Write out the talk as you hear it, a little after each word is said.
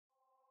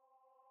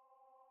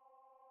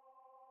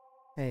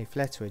Hey,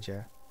 Flatwood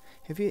here.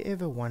 Have you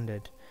ever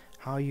wondered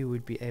how you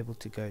would be able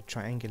to go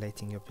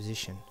triangulating your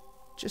position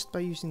just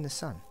by using the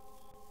sun?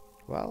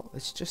 Well,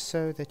 it's just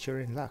so that you're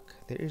in luck.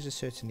 There is a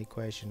certain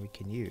equation we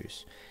can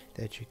use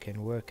that you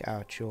can work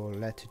out your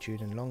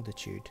latitude and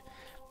longitude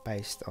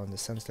based on the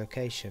sun's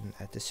location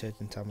at a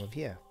certain time of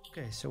year.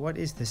 Okay, so what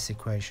is this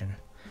equation?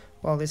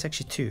 Well, there's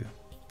actually two.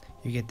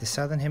 You get the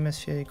southern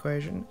hemisphere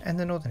equation and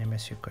the northern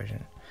hemisphere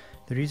equation.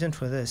 The reason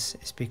for this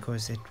is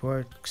because it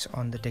works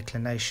on the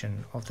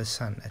declination of the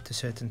sun at a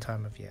certain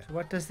time of year. So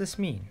what does this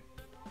mean?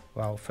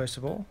 Well, first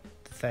of all,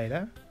 the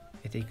theta,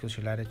 it equals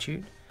your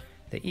latitude,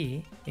 the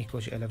E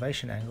equals your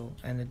elevation angle,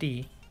 and the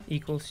D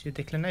equals your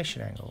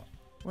declination angle.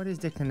 What is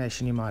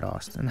declination, you might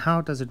ask, and how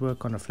does it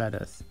work on a flat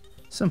earth?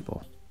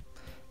 Simple.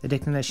 The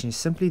declination is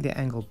simply the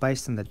angle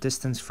based on the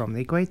distance from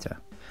the equator.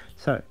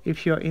 So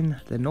if you're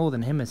in the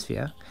northern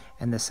hemisphere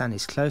and the sun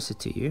is closer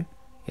to you,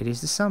 it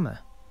is the summer.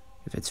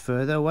 If it's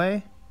further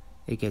away,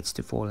 it gets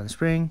to fall and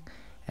spring,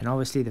 and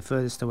obviously the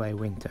furthest away,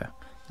 winter.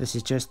 This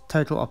is just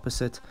total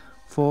opposite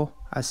for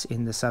us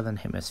in the southern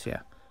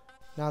hemisphere.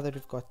 Now that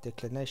we've got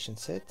declination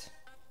set,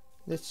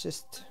 let's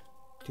just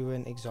do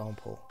an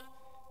example.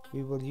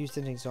 We will use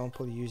an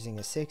example using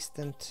a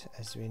sextant,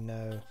 as we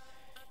know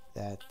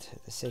that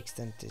the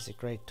sextant is a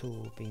great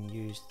tool being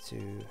used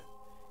to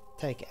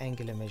take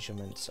angular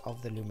measurements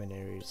of the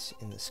luminaries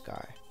in the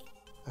sky.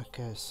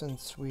 Okay,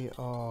 since we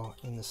are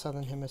in the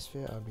southern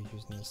hemisphere, I'll be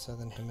using the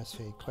southern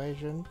hemisphere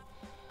equation.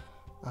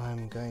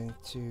 I'm going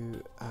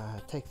to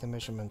take the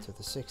measurement of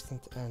the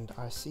sextant, and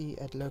I see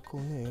at local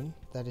noon,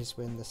 that is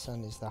when the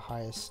sun is the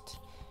highest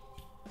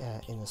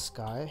in the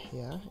sky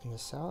here in the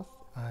south,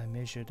 I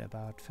measured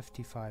about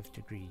 55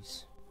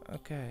 degrees.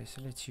 Okay,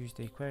 so let's use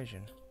the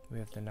equation. We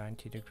have the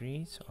 90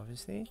 degrees,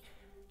 obviously,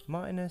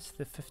 minus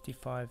the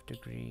 55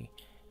 degree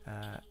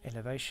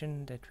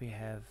elevation that we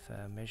have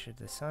measured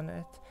the sun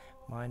at,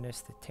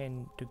 minus the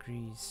 10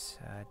 degrees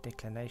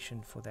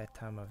declination for that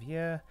time of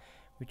year,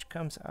 which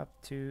comes up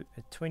to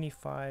a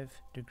 25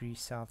 degrees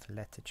south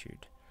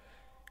latitude.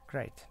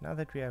 Great, now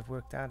that we have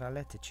worked out our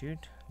latitude,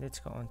 let's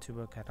go on to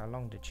work out our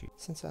longitude.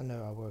 Since I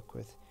know I work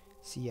with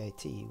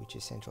CAT, which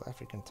is Central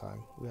African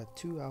time, we are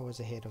 2 hours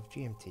ahead of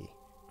GMT,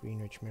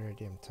 Greenwich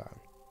Meridian time.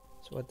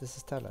 So what does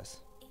this tell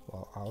us?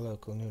 Well, our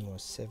local noon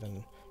was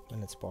 7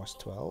 minutes past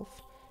 12,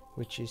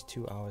 which is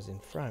 2 hours in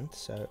front,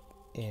 so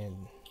in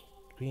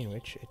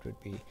Greenwich it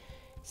would be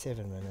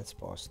 7 minutes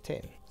past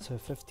 10. So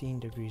 15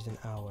 degrees an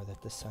hour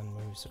that the sun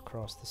moves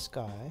across the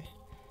sky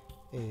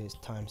is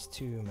times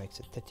 2 makes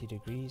it 30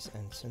 degrees,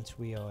 and since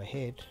we are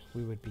ahead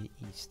we would be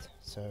east,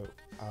 so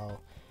our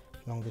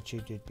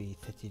longitude would be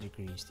 30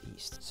 degrees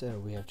east. So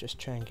we have just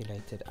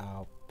triangulated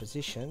our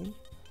position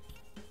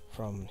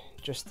from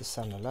just the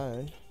sun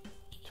alone,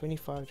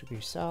 25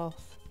 degrees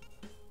south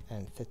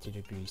and 30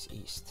 degrees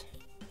east.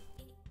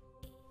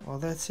 Well,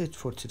 that's it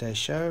for today's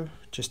show.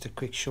 Just a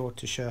quick short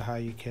to show how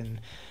you can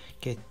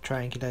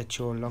triangulate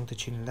your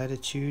longitude and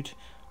latitude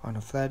on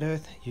a flat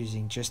earth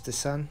using just the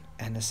sun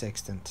and a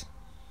sextant.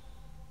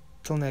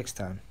 Till next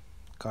time,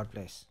 God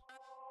bless.